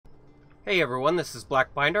Hey everyone, this is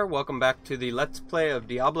Blackbinder. Welcome back to the Let's Play of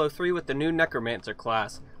Diablo 3 with the new Necromancer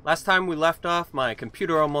class. Last time we left off, my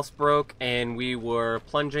computer almost broke and we were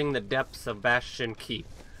plunging the depths of Bastion Keep.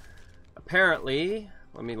 Apparently,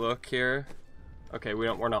 let me look here. Okay,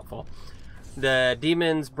 we're not full. The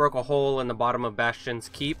demons broke a hole in the bottom of Bastion's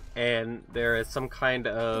Keep and there is some kind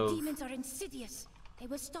of... The demons are insidious. They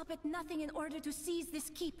will stop at nothing in order to seize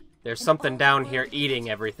this keep. There's something down here eating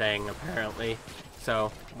everything, apparently.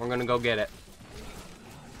 So, we're gonna go get it.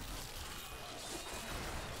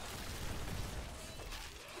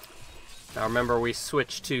 Now remember, we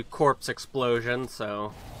switched to corpse explosion,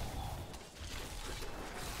 so...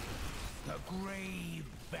 The grave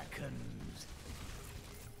beckons.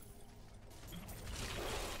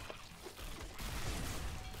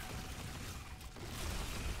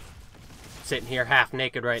 Sitting here half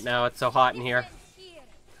naked right now, it's so hot in here.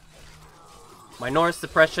 My noise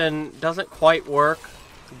suppression doesn't quite work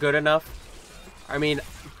good enough. I mean,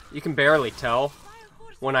 you can barely tell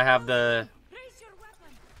when I have the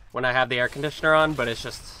air conditioner on, but it's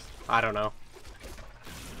just, I don't know.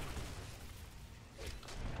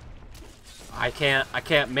 I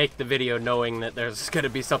can't make the video knowing that there's gonna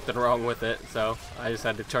be something wrong with it, so I just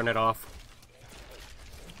had to turn it off.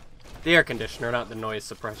 The air conditioner, not the noise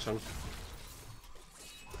suppression.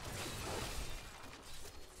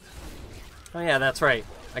 Oh yeah, that's right.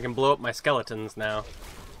 I can blow up my skeletons now.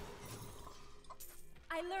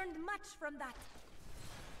 I learned much from that.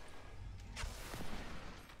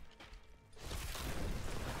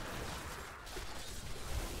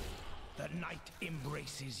 The night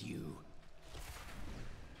embraces you.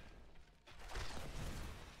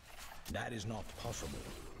 That is not possible.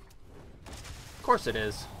 Of course it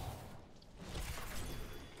is.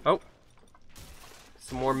 Oh.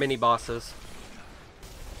 Some more mini bosses.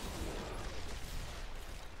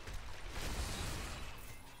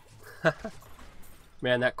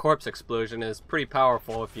 Man, that corpse explosion is pretty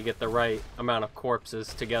powerful if you get the right amount of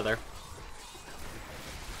corpses together.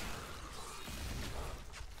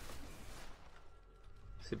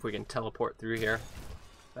 See if we can teleport through here.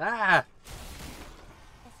 Ah!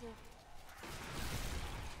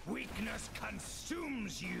 Weakness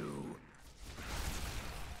consumes you.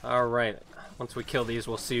 Alright, once we kill these,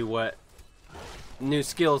 we'll see what new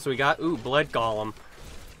skills we got. Ooh, Blood Golem.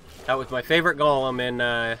 That was my favorite golem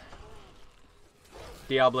in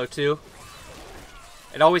Diablo 2.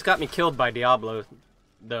 It always got me killed by Diablo,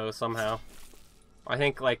 though, somehow. I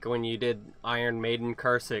think, like, when you did Iron Maiden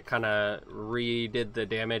Curse, it kind of redid the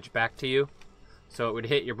damage back to you. So it would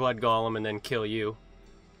hit your Blood Golem and then kill you.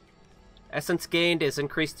 Essence gained is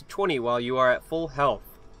increased to 20 while you are at full health.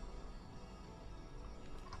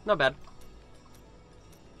 Not bad.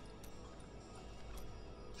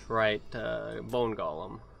 That's right, Bone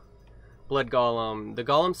Golem. Blood Golem. The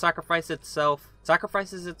Golem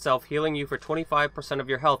sacrifices itself, healing you for 25% of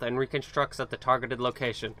your health and reconstructs at the targeted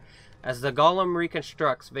location. As the Golem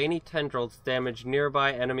reconstructs, veiny tendrils damage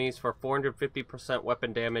nearby enemies for 450%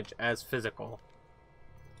 weapon damage as physical.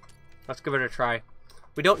 Let's give it a try.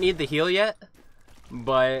 We don't need the heal yet,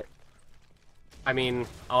 but I mean,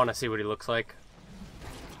 I want to see what he looks like.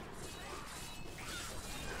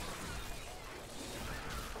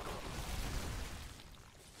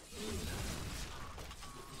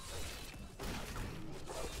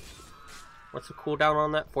 What's the cooldown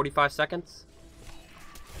on that? 45 seconds?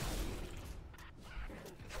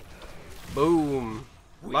 Boom!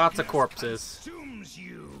 Lots of corpses.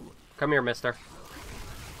 Come here, mister.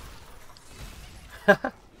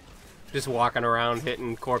 Just walking around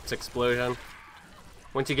hitting corpse explosion.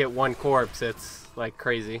 Once you get one corpse, it's like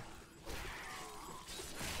crazy.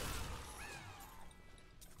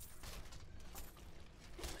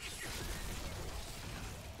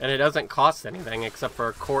 And it doesn't cost anything except for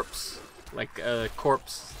a corpse. Like a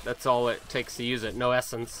corpse, that's all it takes to use it. No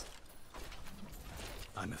essence.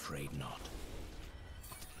 I'm afraid not.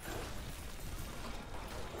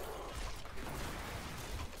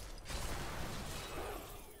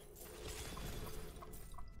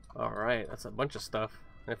 Alright, that's a bunch of stuff.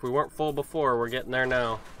 If we weren't full before, we're getting there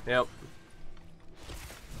now. Yep.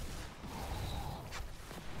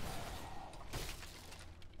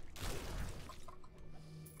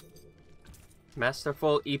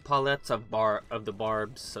 Masterful epaulettes of the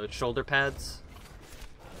barbs, so it's shoulder pads.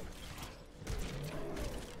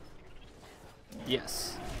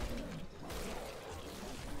 Yes.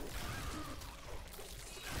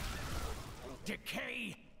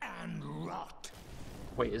 Decay and rot.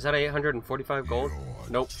 Wait, is that 845 gold?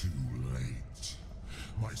 Nope. Too late.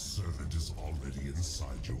 My servant is already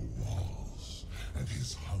inside your walls, and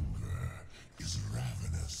his hunger is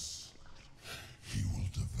ravenous. He will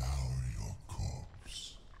devour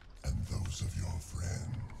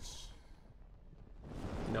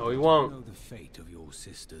No, we You won't. know the fate of your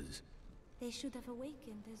sisters. They should have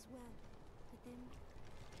awakened as well. But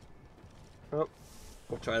then Oh,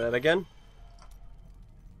 we'll try that again.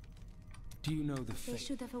 Do you know the they fate?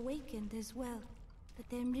 should have awakened as well. But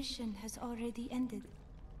their mission has already ended.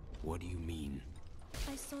 What do you mean?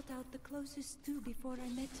 I sought out the closest two before I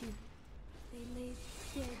met you. They lay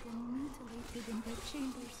dead and mutilated in their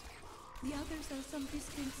chambers. The others are some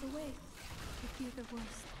distance away. I fear the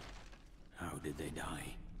worst. How did they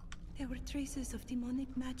die? There were traces of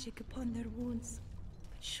demonic magic upon their wounds.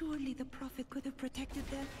 But surely the prophet could have protected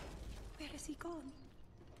them. Where has he gone?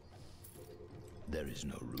 There is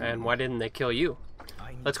no room. And why didn't they kill you?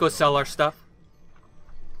 I need Let's to go know. sell our stuff.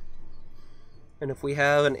 And if we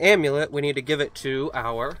have an amulet, we need to give it to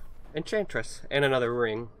our enchantress. And another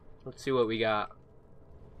ring. Let's see what we got.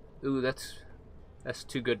 Ooh, that's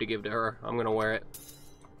too good to give to her. I'm gonna wear it.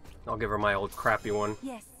 I'll give her my old crappy one.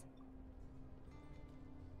 Yes.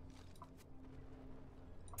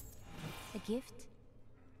 A gift?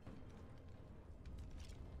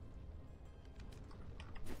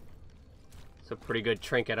 It's a pretty good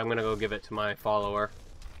trinket. I'm gonna go give it to my follower.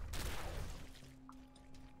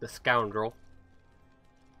 The scoundrel.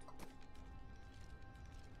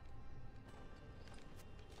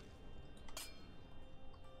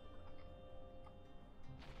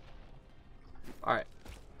 Alright.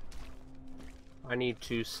 I need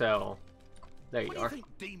to sell. There you What do you are.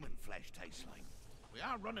 think demon flesh tastes like? We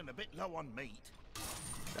are running a bit low on meat.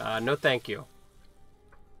 No thank you.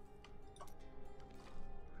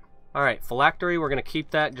 Alright, phylactery, we're going to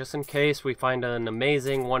keep that just in case we find an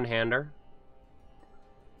amazing one-hander.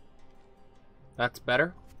 That's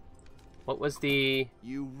better. What was the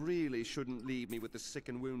You really shouldn't leave me with the sick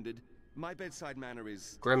and wounded. My bedside manner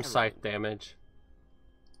is grim terrible. scythe damage?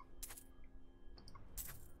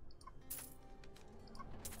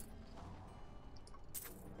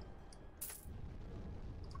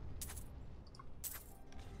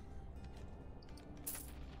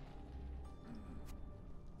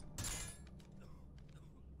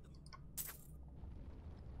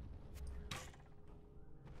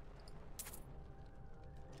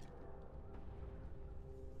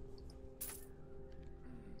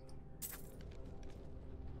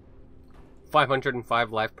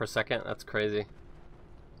 $505 life per second. That's crazy.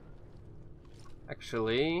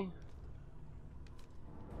 Actually,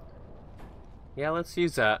 yeah, let's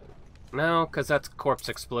use that. No, because that's corpse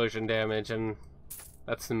explosion damage, and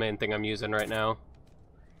that's the main thing I'm using right now.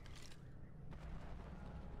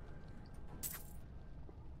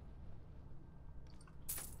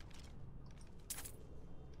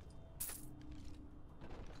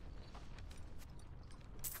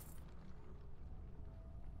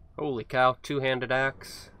 Holy cow, two-handed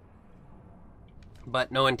axe.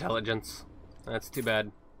 But no intelligence. That's too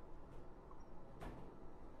bad.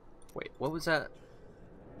 Wait, what was that?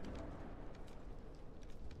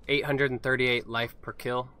 838 life per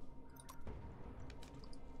kill.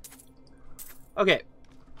 Okay.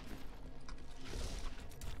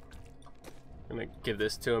 I'm gonna give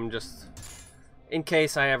this to him just in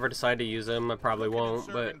case I ever decide to use him. I probably won't,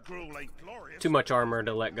 but Serving gruel ain't glorious. too much armor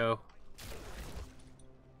to let go.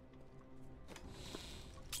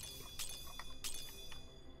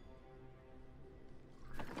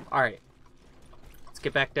 Alright. Let's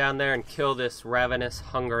get back down there and kill this ravenous,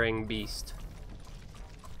 hungering beast.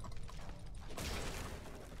 Do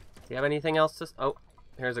you have anything else to... Oh,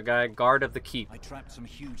 here's a guy. Guard of the keep. I trapped some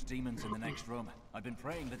huge demons in the next room. I've been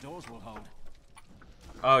praying the doors will hold.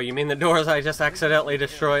 Oh, you mean the doors I just accidentally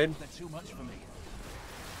destroyed? They're too much for me.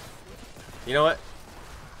 You know what?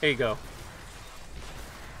 Here you go.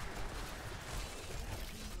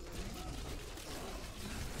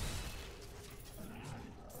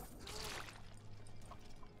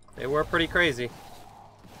 They were pretty crazy. That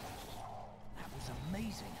was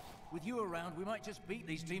amazing. With you around, we might just beat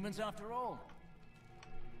these demons after all.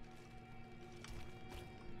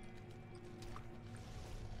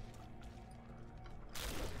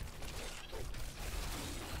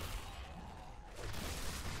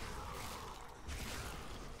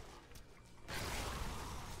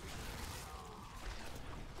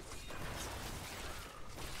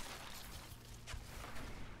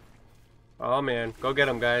 Oh man, go get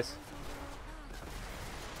them, guys.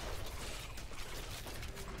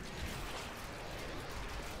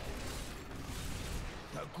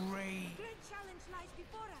 The grey.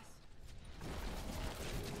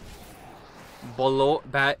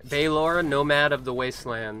 Baylor, Nomad of the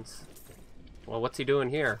Wastelands. Well, what's he doing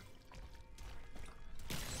here?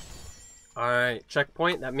 Alright,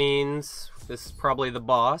 checkpoint. That means this is probably the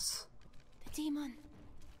boss. The demon.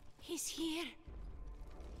 He's here.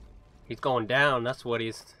 He's going down. That's what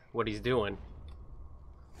he's doing.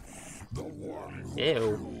 The one who Ew.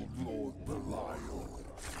 killed Lord Belial.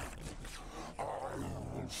 I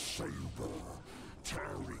will savor,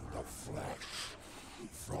 tearing the flesh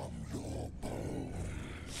from your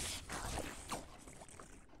bones.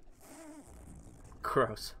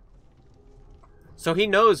 Gross. So he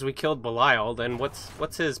knows we killed Belial. Then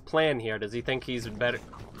what's his plan here? Does he think he's better,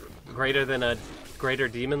 greater than a greater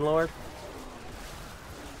demon lord?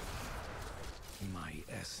 My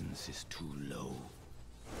essence is too low.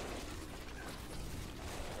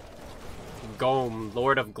 Gome,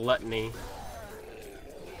 Lord of Gluttony.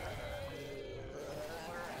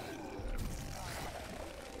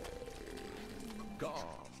 Gom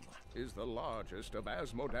is the largest of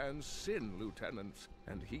Azmodan's sin lieutenants,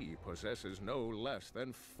 and he possesses no less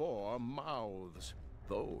than 4 mouths.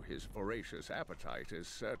 Though his voracious appetite is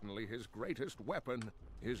certainly his greatest weapon,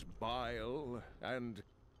 his bile and,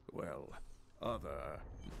 well, other...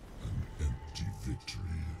 An empty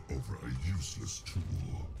victory over a useless tool.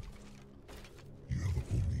 You have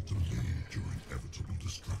only delayed your inevitable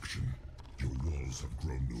destruction. Your walls have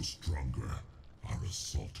grown no stronger. Our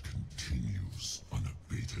assault continues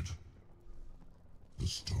unabated. The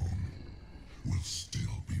stone will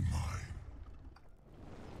still be mine.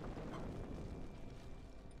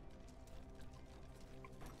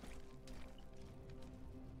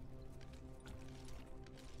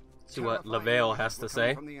 See what Lavelle has to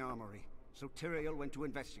say. From the armory, so Tyrael went to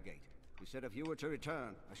investigate. He said if you were to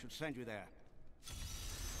return, I should send you there.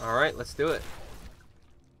 Alright, let's do it.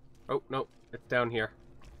 Oh, no. It's down here.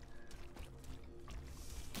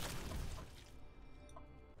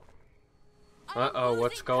 Uh-oh,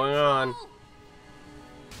 what's going on?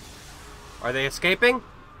 Are they escaping?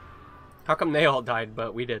 How come they all died,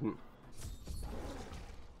 but we didn't?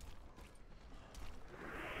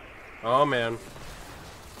 Oh, man.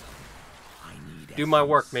 Do my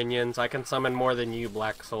work, minions. I can summon more than you,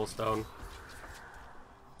 Black Soulstone.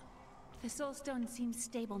 The Soulstone seems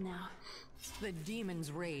stable now. The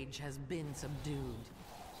demon's rage has been subdued.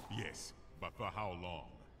 Yes, but for how long?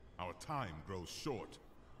 Our time grows short.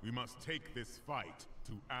 We must take this fight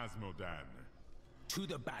to Azmodan. To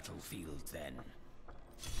the battlefield, then.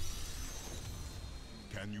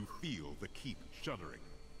 Can you feel the keep shuddering?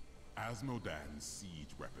 Azmodan's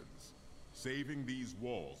siege weapons. Saving these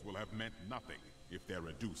walls will have meant nothing if they're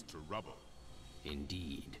reduced to rubble.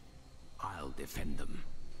 Indeed. I'll defend them.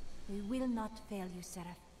 We will not fail you,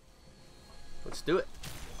 Seraph. Let's do it.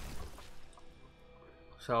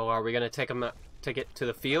 So, are we gonna take it to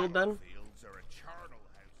the field then?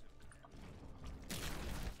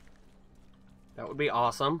 That would be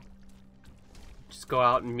awesome. Just go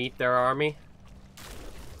out and meet their army.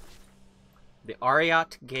 The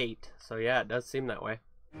Ariat Gate. So yeah, it does seem that way.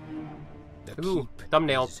 Ooh,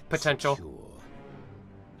 thumbnail potential. Secure.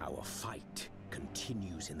 Our fight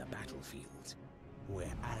continues in the battlefield,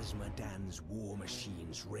 where Azmodan's war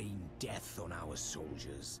machines rain death on our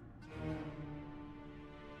soldiers.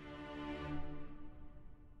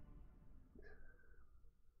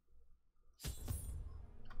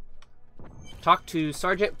 Talk to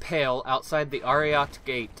Sergeant Pale outside the Ariat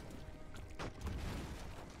Gate.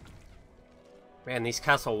 Man, these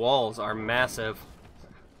castle walls are massive.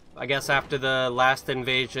 I guess after the last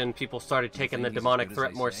invasion, people started taking the demonic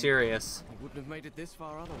threat more serious. You wouldn't have made it this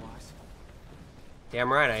far otherwise.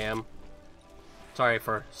 Damn right I am. Sorry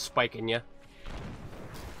for spiking you.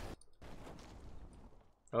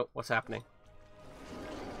 Oh, what's happening?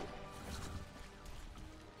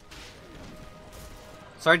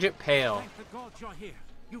 Sergeant Pale. Thank the gods you're here.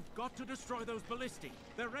 You've got to destroy those ballistae.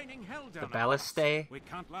 They're raining hell down. The ballistae? We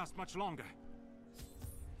can't last much longer.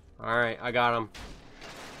 Alright, I got him.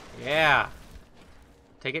 Yeah.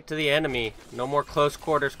 Take it to the enemy. No more close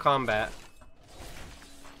quarters combat.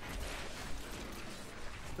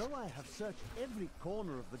 Though I have searched every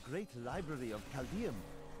corner of the great library of Chaldeum,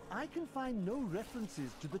 I can find no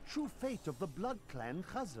references to the true fate of the Blood Clan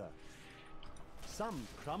Khazra. Some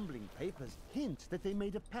crumbling papers hint that they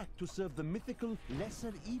made a pact to serve the mythical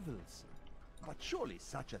lesser evils. But surely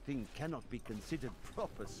such a thing cannot be considered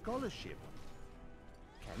proper scholarship.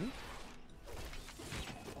 Can it?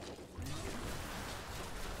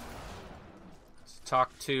 Let's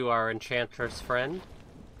talk to our enchantress friend,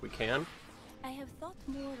 if we can. I have thought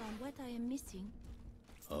more on what I am missing.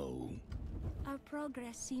 Oh? Our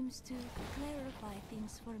progress seems to clarify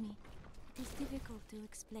things for me. It is difficult to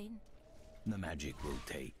explain. The magic will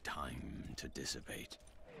take time to dissipate.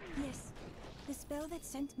 Yes, the spell that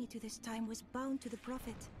sent me to this time was bound to the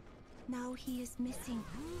Prophet. Now he is missing,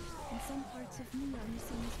 and some parts of me are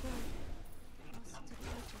missing as well. Lost to the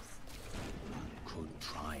edges. Could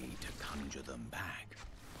try to conjure them back.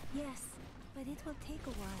 Yes, but it will take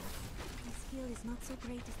a while. My skill is not so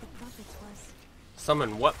great as the Prophet's was.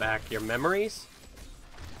 Summon what back? Your memories?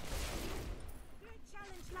 Great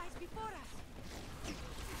challenge lies before us.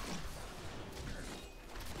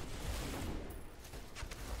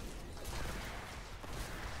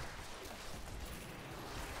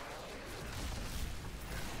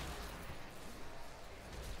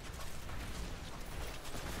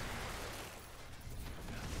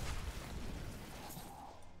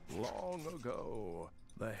 Long ago,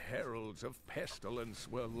 the heralds of pestilence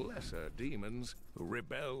were lesser demons who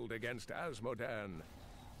rebelled against Azmodan.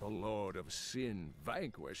 The Lord of Sin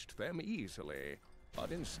vanquished them easily,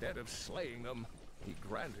 but instead of slaying them, he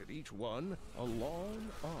granted each one a long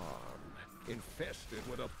arm, infested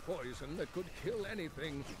with a poison that could kill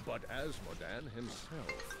anything but Azmodan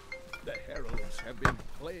himself. The heralds have been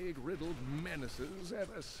plague-riddled menaces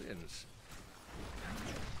ever since.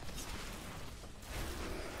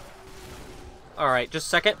 Alright, just a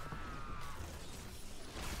second.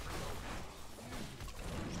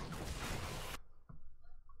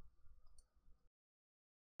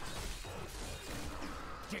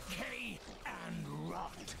 Decay and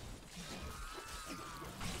rot.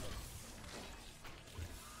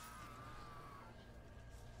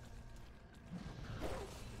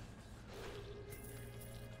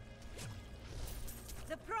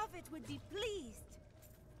 The Prophet would be pleased.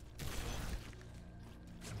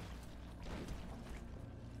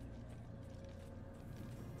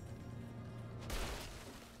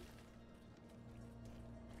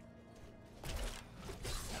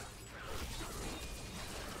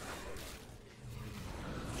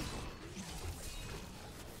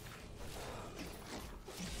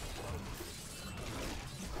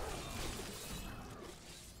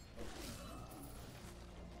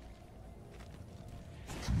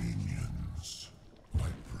 Minions. My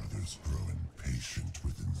brothers grow impatient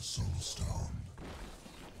within the Soulstone.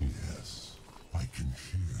 Yes, I can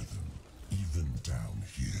hear them, even down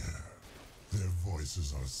here. Their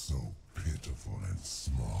voices are so pitiful and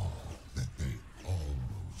small that they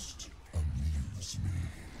almost amuse me.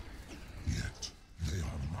 Yet, they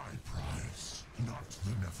are my prize, not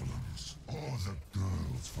the Nephilims, or the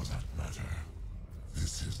girls for that matter.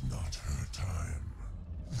 This is not her time.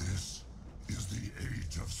 This is the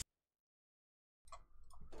age of...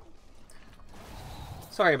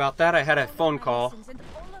 Sorry about that, I had a phone call, And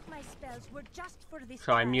all of my spells were just for this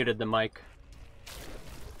so I time. muted the mic.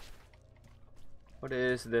 What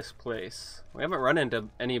is this place? We haven't run into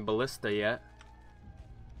any ballista yet.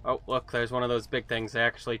 Oh, look, there's one of those big things. They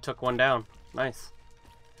actually took one down. Nice.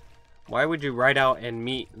 Why would you ride out and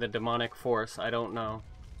meet the demonic force? I don't know.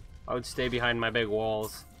 I would stay behind my big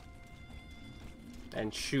walls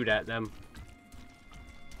and shoot at them.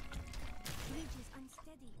 Bridge is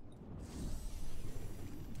unsteady.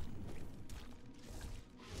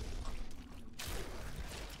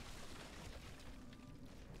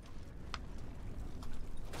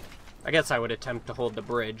 I guess I would attempt to hold the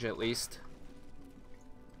bridge at least,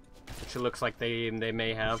 which it looks like they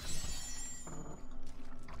may have.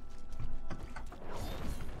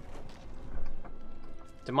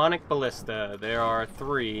 Demonic ballista. There are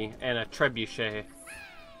 3 and a trebuchet.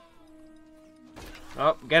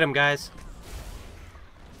 Oh, get him, guys!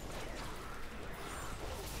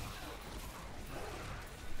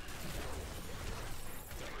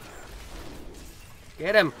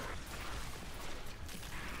 Get him!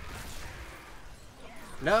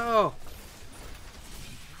 No!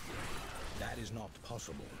 That is not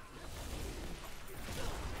possible.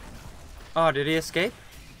 Oh, did he escape?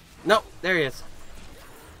 No, there he is.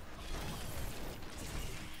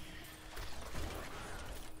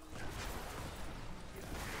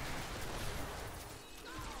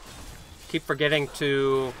 Keep forgetting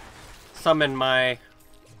to summon my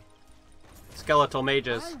skeletal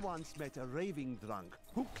mages. I once met a raving drunk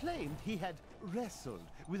who claimed he had wrestled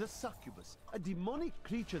with a succubus, a demonic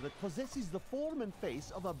creature that possesses the form and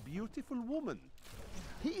face of a beautiful woman.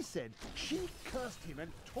 He said she cursed him and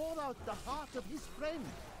tore out the heart of his friend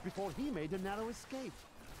before he made a narrow escape.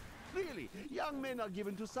 Really, young men are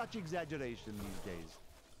given to such exaggeration these days.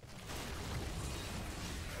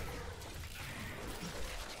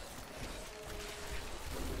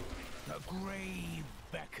 The grave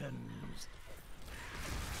beckons.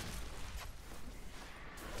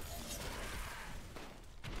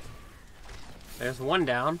 There's one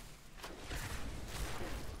down.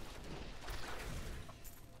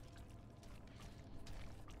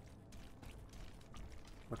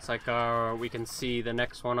 Looks like we can see the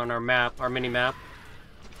next one on our map, our mini map.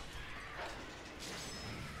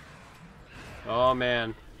 Oh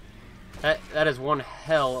man. That is one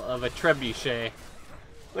hell of a trebuchet.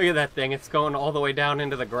 Look at that thing. It's going all the way down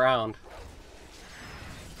into the ground.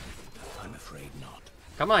 I'm afraid not.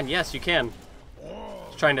 Come on, yes, you can.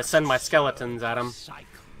 Just trying to send my skeletons at him.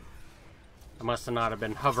 I must have not have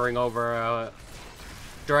been hovering over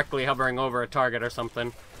directly hovering over a target or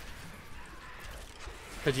something.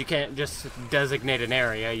 Because you can't just designate an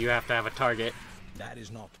area, you have to have a target. That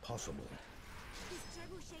is not possible. This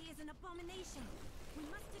trebuchet is an abomination. We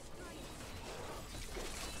must destroy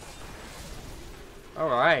it.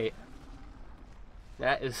 Alright.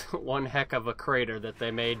 That is one heck of a crater that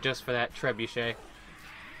they made just for that trebuchet.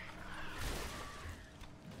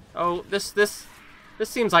 Oh, this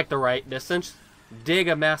seems like the right distance. Dig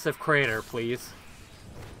a massive crater, please.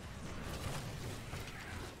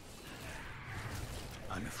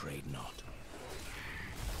 I'm afraid not.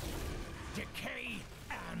 Decay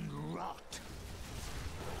and rot.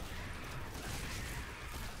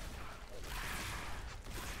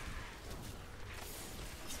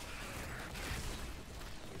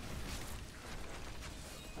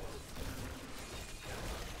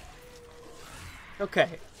 Okay.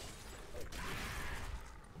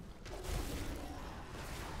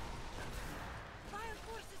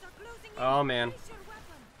 Oh man.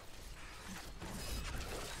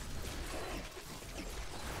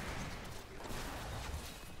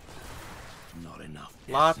 Not enough.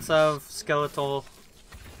 Lots of skeletal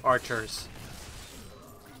archers.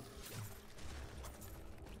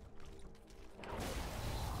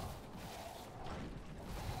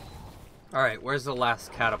 Alright, where's the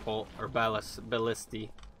last catapult or ballisti?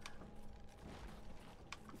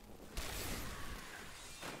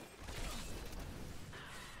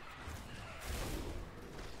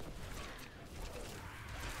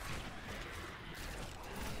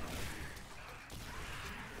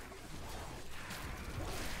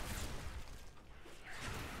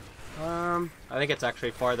 I think it's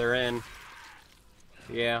actually farther in.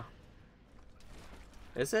 Yeah.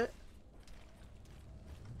 Is it?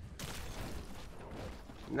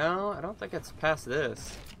 No, I don't think it's past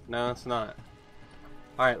this. No, it's not.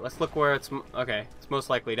 Alright, let's look where it's... Okay, it's most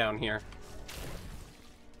likely down here.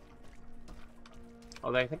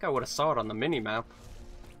 Although I think I would have saw it on the mini-map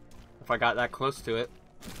if I got that close to it.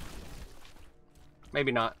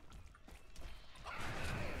 Maybe not.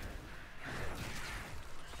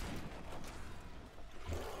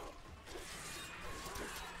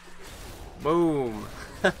 Boom!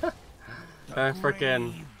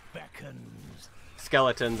 Frickin'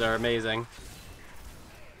 skeletons are amazing.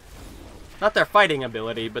 Not their fighting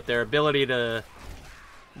ability, but their ability to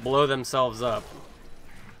blow themselves up.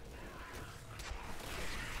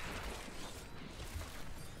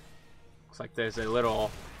 Looks like there's a little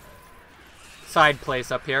side place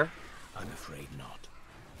up here. I'm afraid not.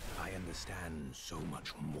 I understand so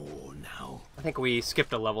much more now. I think we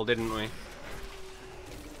skipped a level, didn't we?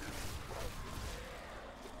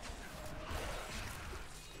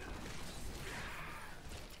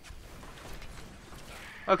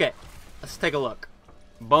 Okay, let's take a look.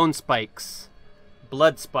 Bone spikes.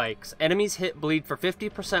 Blood spikes. Enemies hit bleed for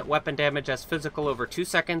 50% weapon damage as physical over 2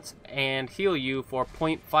 seconds and heal you for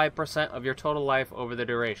 0.5% of your total life over the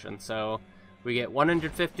duration. So we get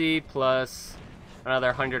 150 plus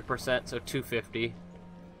another 100%, so 250.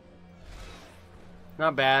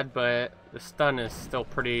 Not bad, but the stun is still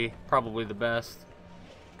probably the best.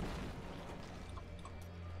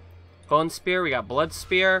 Bone spear, we got blood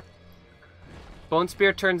spear. Bone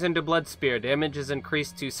Spear turns into Blood Spear. Damage is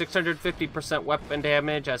increased to 650% weapon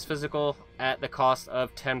damage as physical at the cost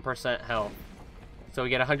of 10% health. So we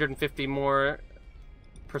get 150 more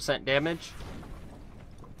 % damage.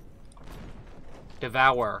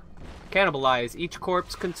 Devour. Cannibalize. Each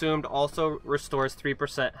corpse consumed also restores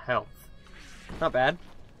 3% health. Not bad.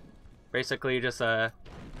 Basically just a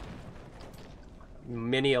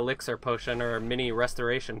mini elixir potion or a mini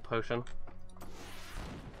restoration potion.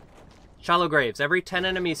 Shallow Graves. Every 10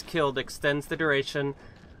 enemies killed extends the duration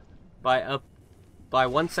by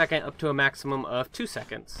 1 second up to a maximum of 2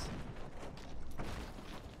 seconds.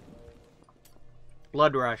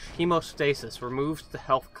 Blood Rush. Hemostasis. Removes the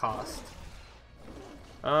health cost.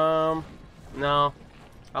 No.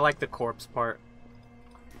 I like the corpse part.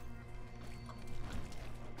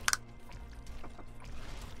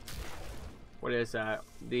 What is that?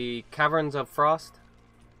 The Caverns of Frost?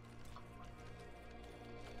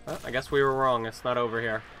 Oh, I guess we were wrong. It's not over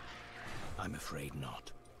here. I'm afraid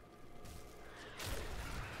not.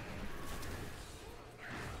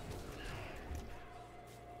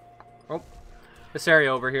 Oh, this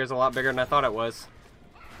area over here is a lot bigger than I thought it was.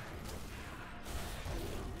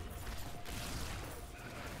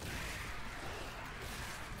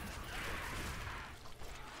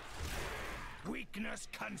 darkness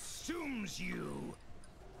consumes you.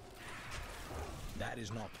 That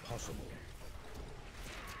is not possible.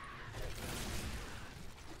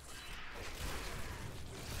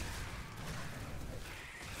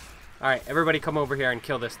 Alright, everybody come over here and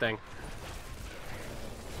kill this thing.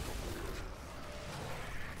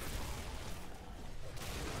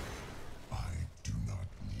 I do not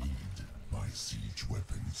need my siege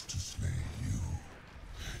weapons to slay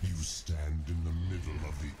you. You stand in the middle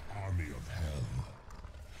of the army of hell.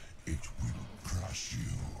 It will crush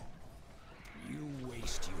you. You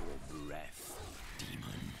waste your breath,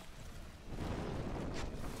 demon.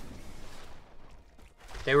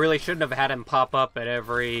 They really shouldn't have had him pop up at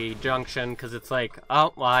every junction, because it's like,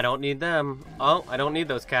 oh, well, I don't need them. Oh, I don't need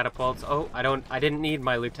those catapults. Oh, I didn't need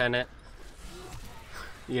my lieutenant.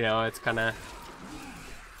 You know, it's kind of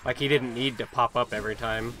like he didn't need to pop up every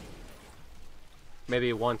time.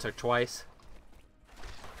 Maybe once or twice.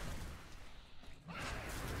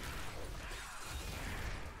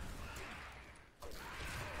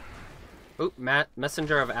 Oop,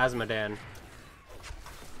 Messenger of Azmodan.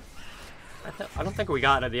 I don't think we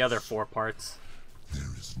got the other 4 parts. There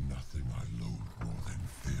is nothing I loathe more than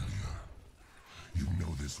failure. You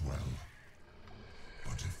know this well.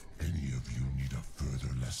 But if any of you need a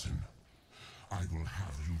further lesson, I will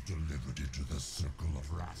have you delivered into the circle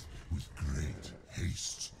of wrath with great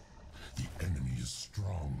haste. The enemy is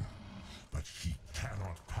strong, but he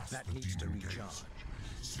cannot pass the demon gate.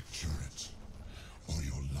 Secure it, or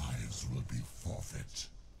your lives will be forfeit.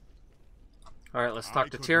 Alright, let's talk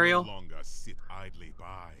to Tyrael. No longer sit idly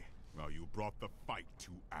by while you brought the fight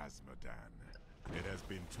to Azmodan. It has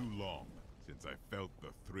been too long since I felt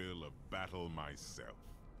the thrill of battle myself.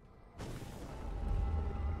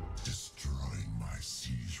 Destroying my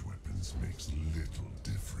siege weapons makes little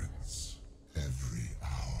difference. Every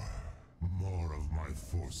hour, more of my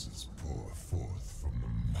forces pour forth from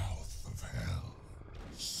the mouth of hell.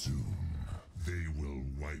 Soon, they will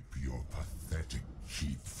wipe your pathetic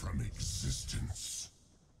keep from existence.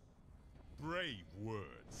 Brave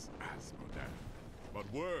words, Azmodan.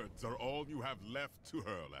 But words are all you have left to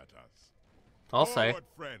hurl at us. I'll say. Forward,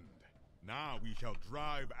 friend. Now we shall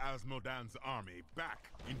drive Azmodan's army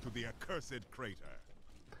back into the accursed crater.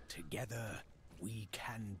 Together, we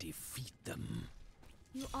can defeat them.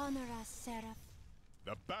 You honor us, Seraph.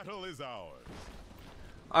 The battle is ours.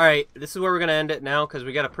 Alright, this is where we're going to end it now, because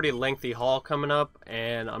we got a pretty lengthy haul coming up,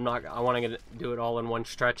 and I want to do it all in one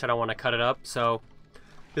stretch. I don't want to cut it up, so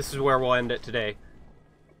this is where we'll end it today.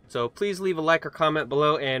 So please leave a like or comment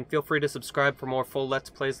below, and feel free to subscribe for more full Let's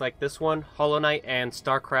Plays like this one, Hollow Knight, and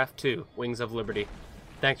StarCraft 2, Wings of Liberty.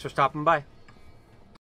 Thanks for stopping by.